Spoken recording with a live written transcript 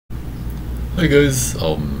Hi guys,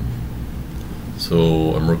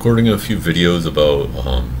 so I'm recording a few videos about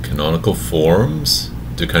canonical forms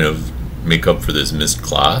to kind of make up for this missed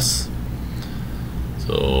class.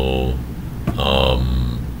 So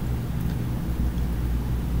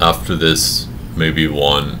after this, maybe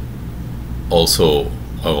one, also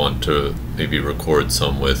I want to maybe record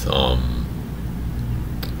some with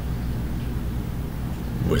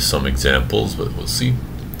some examples, but we'll see.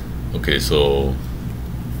 Okay, so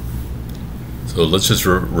let's just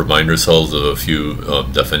remind ourselves of a few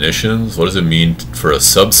definitions. What does it mean for a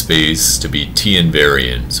subspace to be T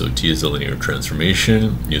invariant? So T is a linear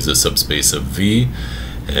transformation, use a subspace of V,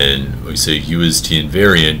 and we say U is T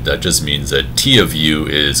invariant. That just means that T of U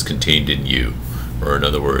is contained in U, or in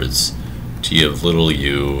other words, T of little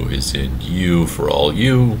u is in U for all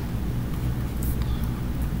U.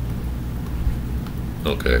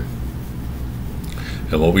 Okay.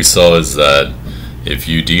 And what we saw is that if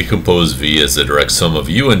you decompose V as the direct sum of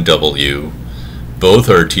U and W,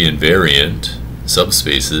 both are T invariant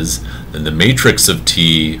subspaces, then the matrix of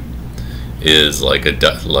T is like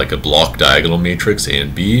a block diagonal matrix, A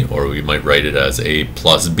and B, or we might write it as A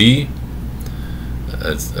plus B,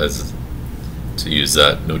 as to use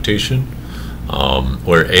that notation,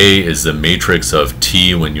 where A is the matrix of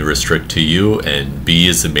T when you restrict to U, and B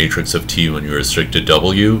is the matrix of T when you restrict to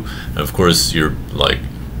W. And of course, you're like,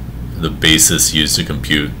 the basis used to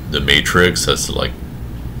compute the matrix has to like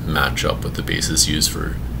match up with the basis used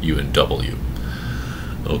for U and W.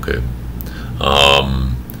 Okay.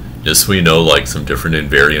 Just so we know, like, some different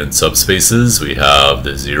invariant subspaces. We have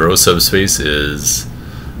the zero subspace is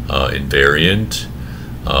invariant.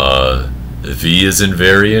 V is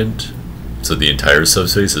invariant. So the entire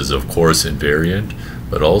subspace is of course invariant,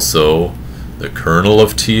 but also the kernel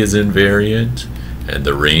of T is invariant, and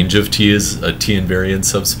the range of T is a T invariant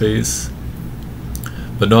subspace.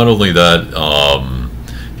 But not only that,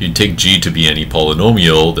 if you take G to be any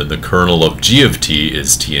polynomial, then the kernel of G of T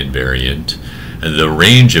is T invariant, and the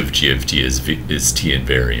range of G of T is T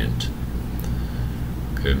invariant.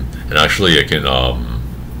 Okay, and actually I can,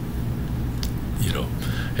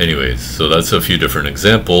 anyways, so that's a few different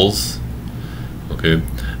examples. Okay,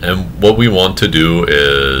 and what we want to do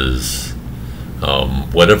is,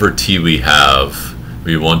 whatever T we have,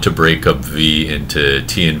 we want to break up V into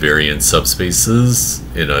T invariant subspaces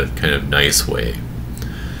in a kind of nice way.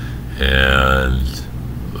 And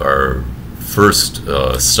our first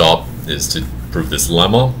stop is to prove this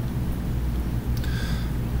lemma.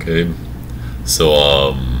 Okay,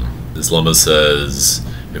 so this lemma says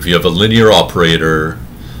if you have a linear operator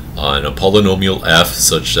on a polynomial f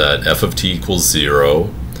such that f of t equals 0,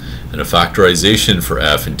 and a factorization for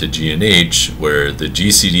f into g and h where the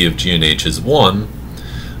GCD of g and h is 1,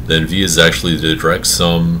 then V is actually the direct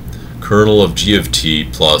sum kernel of g of t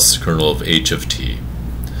plus kernel of h of t.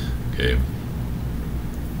 Okay,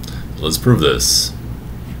 let's prove this.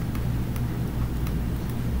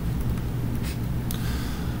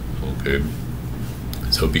 Okay,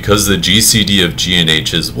 so because the GCD of g and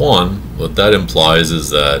h is 1, what that implies is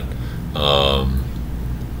that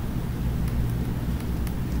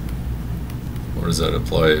what does that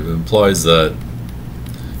imply? It implies that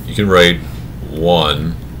you can write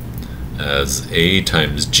 1 as A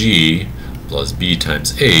times G plus B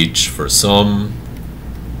times H for some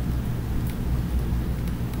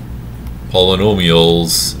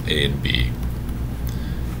polynomials A and B.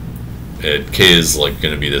 And K is like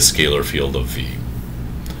going to be the scalar field of V.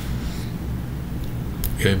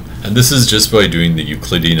 Okay, and this is just by doing the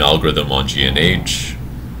Euclidean algorithm on G and H.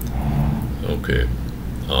 Okay,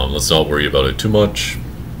 let's not worry about it too much.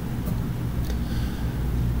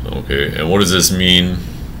 Okay, and what does this mean?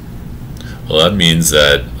 Well, that means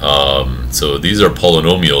that, so these are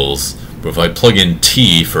polynomials, but if I plug in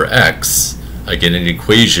T for X, I get an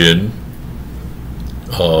equation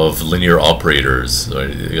of linear operators.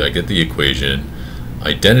 I get the equation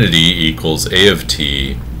identity equals A of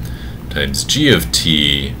T times G of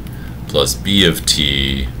T plus B of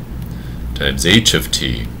T times H of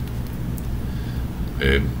T.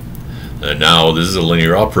 Okay. And now this is a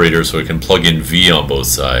linear operator, so I can plug in V on both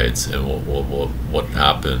sides, and what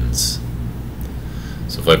happens?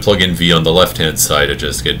 So if I plug in V on the left hand side, I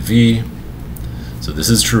just get V. So this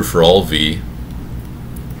is true for all V.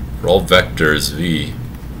 For all vectors V,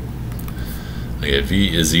 I get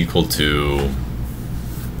V is equal to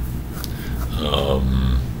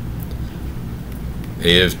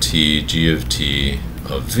A of T, G of T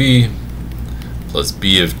of V plus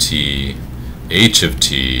B of T, H of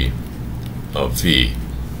T of V.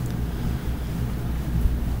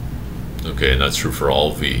 Okay, and that's true for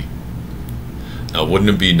all V. Now, wouldn't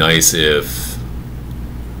it be nice if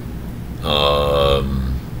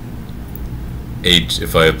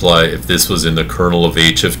if this was in the kernel of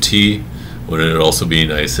h of t, wouldn't it also be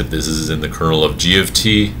nice if this is in the kernel of g of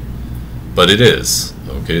t? But it is.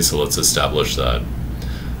 Okay, so let's establish that.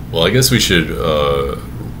 Well, I guess we should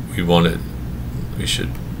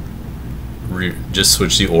just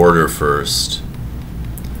switch the order first.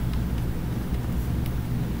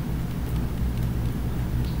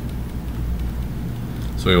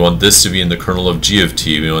 So we want this to be in the kernel of g of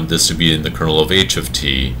t, we want this to be in the kernel of h of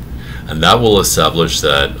t, and that will establish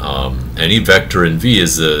that any vector in V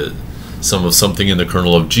is the sum of something in the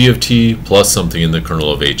kernel of g of t plus something in the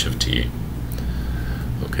kernel of h of t.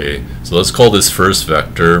 Okay, so let's call this first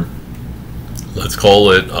vector, let's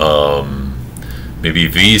call it maybe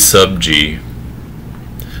V sub g.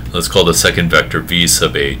 Let's call the second vector V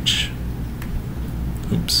sub h.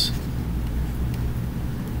 Oops.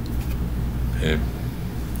 Okay.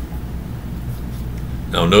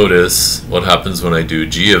 Now notice what happens when I do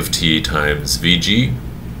g of t times vg,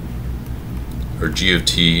 or g of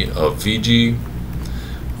t of vg.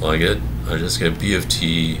 Well, I just get b of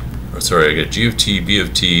t, or sorry, I get g of t, b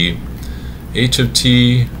of t, h of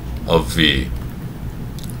t of v.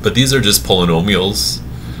 But these are just polynomials,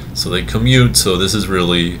 so they commute, so this is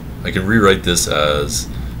really, I can rewrite this as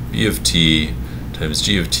b of t times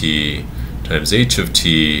g of t times h of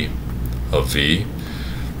t of v.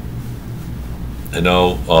 And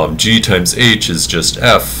now g times h is just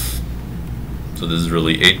f, so this is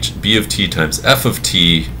really b of t times f of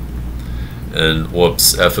t, and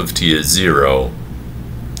whoops, f of t is 0.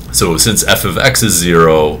 So since f of x is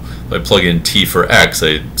 0, if I plug in t for x,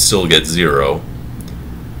 I still get 0.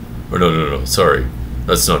 Or no, sorry,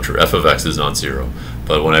 that's not true. F of x is not 0.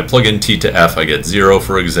 But when I plug in t to f, I get 0.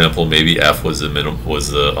 For example, maybe f was the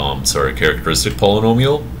characteristic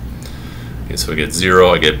polynomial. Okay, so I get 0.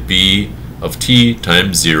 I get b of t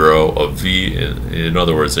times 0 of v. In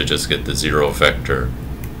other words, I just get the 0 vector.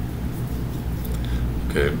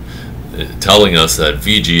 Okay, telling us that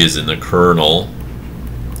vg is in the kernel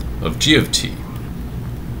of g of t.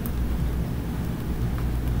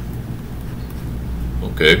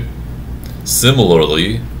 Okay.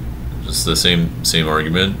 Similarly, just the same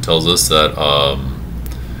argument tells us that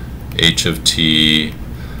h of t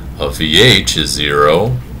of vh is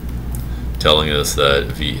 0, telling us that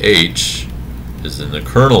vh is in the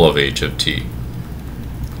kernel of h of t.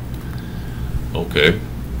 Okay,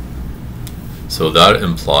 so that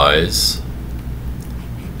implies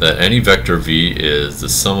that any vector v is the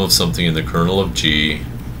sum of something in the kernel of g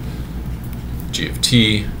of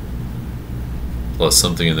t, plus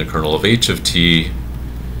something in the kernel of h of t,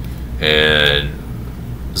 and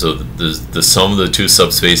so the sum of the two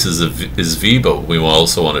subspaces is v, but we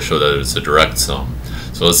also want to show that it's a direct sum.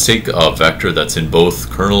 So let's take a vector that's in both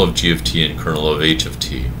kernel of g of t and kernel of h of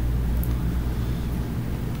t.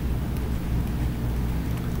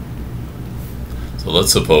 So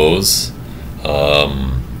let's suppose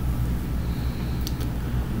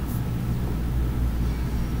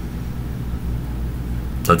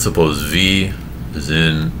v is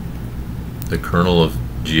in the kernel of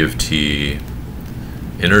g of t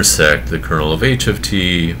intersect the kernel of h of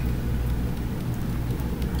t.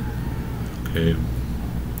 Okay.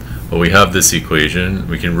 Well, we have this equation.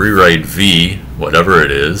 We can rewrite v, whatever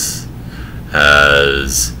it is,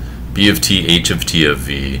 as b of t h of t of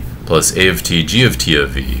v plus a of t g of t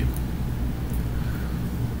of v.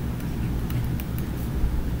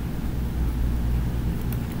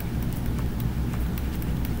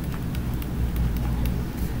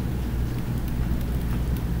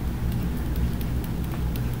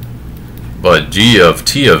 But g of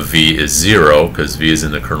t of v is 0, because v is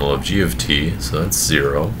in the kernel of g of t, so that's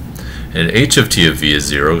 0. And h of t of v is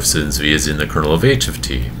 0, since v is in the kernel of h of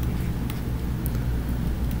t.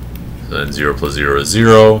 So then 0 plus 0 is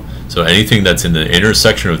 0. So anything that's in the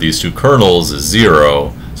intersection of these two kernels is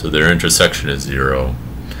 0, so their intersection is 0.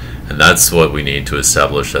 And that's what we need to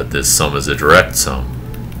establish that this sum is a direct sum.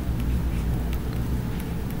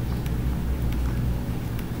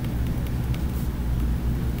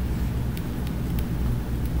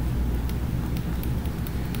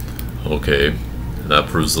 Okay, and that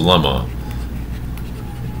proves the lemma.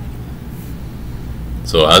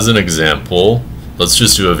 So as an example, let's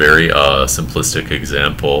just do a very simplistic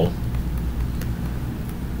example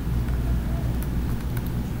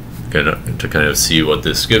to kind of see what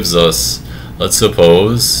this gives us. Let's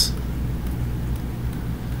suppose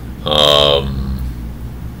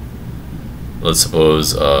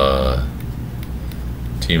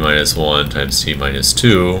t minus 1 times t minus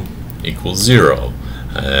 2 equals 0.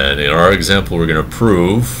 And in our example, we're going to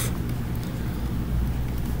prove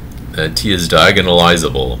that t is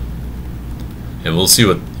diagonalizable. And we'll see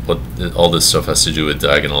what all this stuff has to do with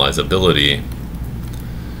diagonalizability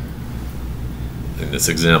in this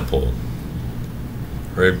example,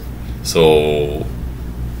 right? So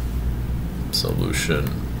solution.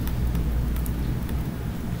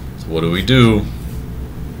 So what do we do?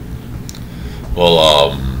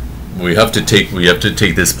 Well, we have to take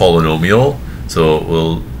this polynomial.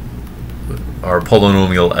 So our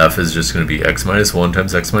polynomial f is just going to be x minus 1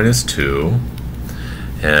 times x minus 2,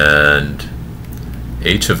 and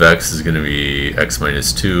h of x is going to be x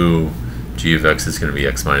minus 2, g of x is going to be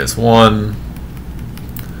x minus 1,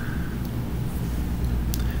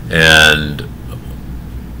 and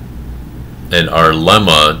our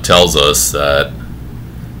lemma tells us that,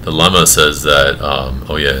 the lemma says that,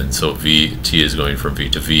 oh yeah, and so t is going from v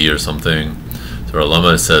to v or something. So our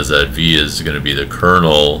lemma says that v is going to be the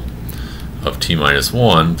kernel of t minus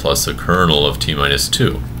 1 plus the kernel of t minus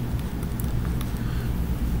 2.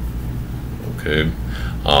 Okay,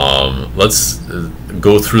 let's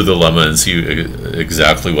go through the lemma and see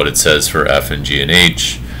exactly what it says for f and g and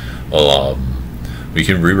h. Well, we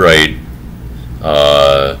can rewrite,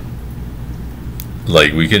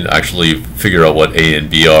 like we can actually figure out what a and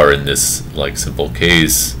b are in this like simple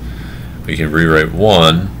case. We can rewrite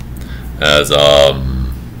 1 as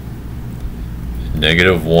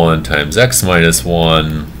negative 1 times x minus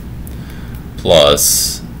 1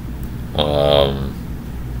 plus,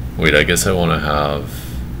 wait, I guess I want to have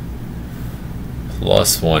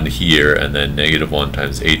plus 1 here and then negative 1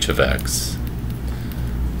 times h of x.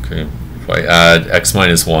 Okay, if I add x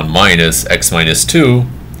minus 1 minus x minus 2,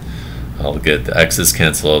 I'll get the x's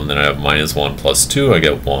cancel, and then I have minus 1 plus 2, I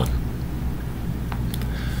get 1.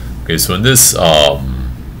 Okay, so in this,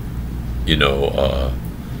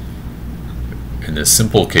 in this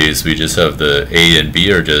simple case, we just have the a and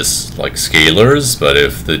b are just like scalars, but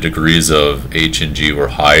if the degrees of h and g were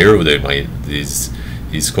higher, they might, these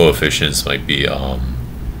coefficients might be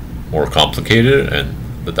more complicated,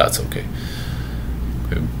 but that's okay.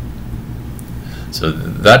 Okay. So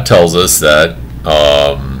that tells us that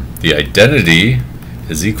the identity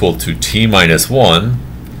is equal to t minus 1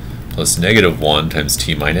 plus negative 1 times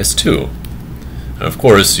t minus 2. And of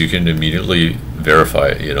course, you can immediately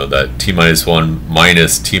verify, that t minus 1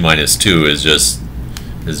 minus t minus 2 is just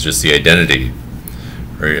the identity,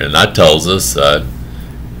 right? And that tells us that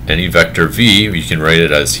any vector v, we can write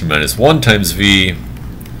it as t minus 1 times v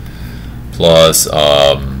plus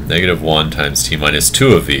negative 1 times t minus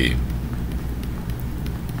 2 of v.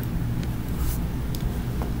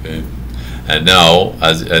 Okay. And now,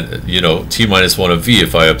 as t minus 1 of v,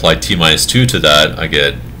 if I apply t minus 2 to that, I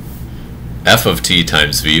get f of t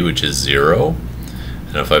times v, which is 0.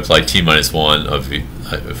 And if I apply t minus 1 of v,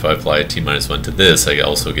 if I apply t minus 1 to this, I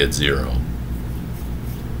also get 0.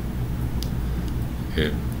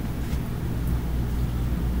 Okay.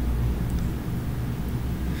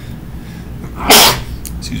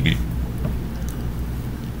 Excuse me.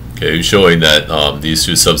 Okay, showing that these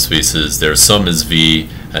two subspaces, their sum is v,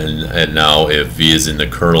 and now if v is in the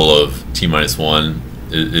kernel of t minus 1,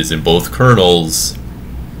 it is in both kernels.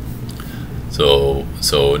 So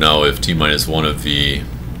now if t minus 1 of v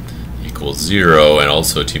equals 0, and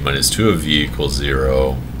also t minus 2 of v equals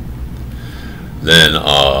 0, then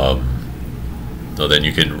then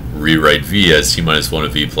you can rewrite v as t minus 1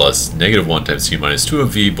 of v plus negative 1 times t minus 2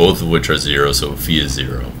 of v, both of which are 0, so v is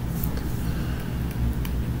 0.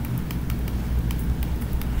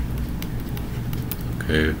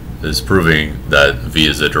 Okay, this is proving that v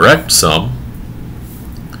is a direct sum.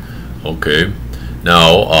 Okay,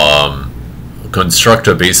 now construct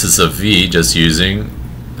a basis of v just using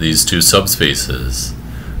these two subspaces.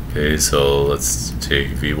 Okay, so let's take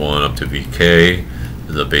v1 up to vk,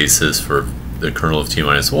 the basis for the kernel of t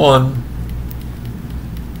minus 1,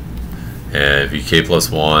 and vk plus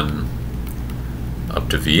 1 up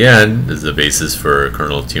to vn is the basis for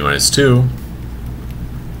kernel of t minus 2.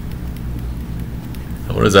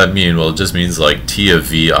 And what does that mean? Well, it just means like t of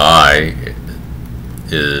vi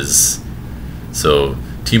is, so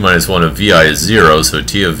t minus 1 of vi is 0, so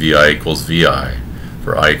t of vi equals vi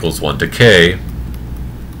for I equals 1 to k,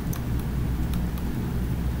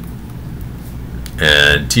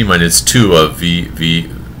 and t minus 2 of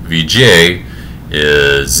vj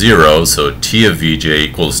is 0, so t of vj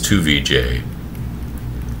equals 2vj.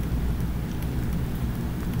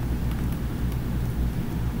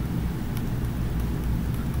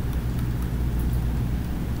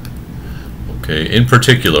 Okay, in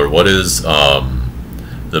particular, what is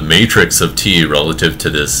the matrix of t relative to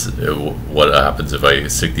this? What happens if I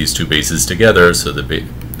stick these two bases together? So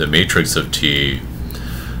the matrix of t,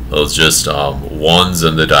 well, it's just 1s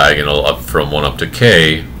in the diagonal up from 1 up to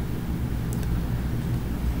k,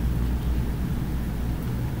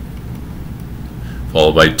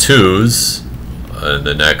 followed by 2's, and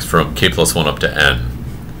the next from k plus 1 up to n.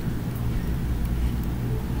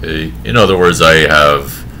 Okay. In other words, I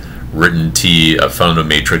have written t, I've found a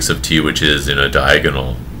matrix of t which is in a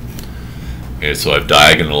diagonal. Okay, so I've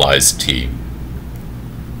diagonalized t.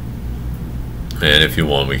 And if you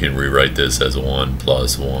want, we can rewrite this as 1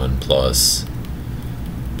 plus 1 plus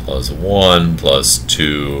 1 plus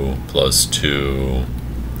 2 plus 2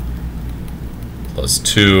 plus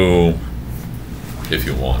 2 if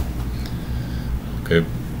you want. Okay.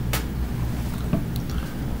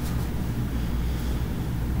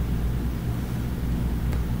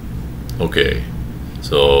 Okay,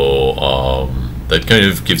 so that kind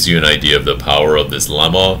of gives you an idea of the power of this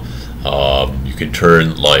lemma. You can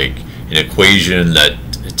turn like an equation that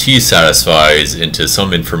t satisfies into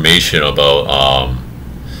some information about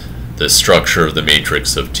the structure of the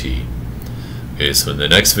matrix of t. Okay, so in the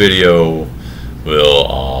next video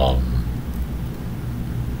we'll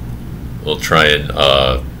try and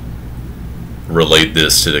relate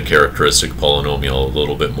this to the characteristic polynomial a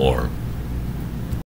little bit more.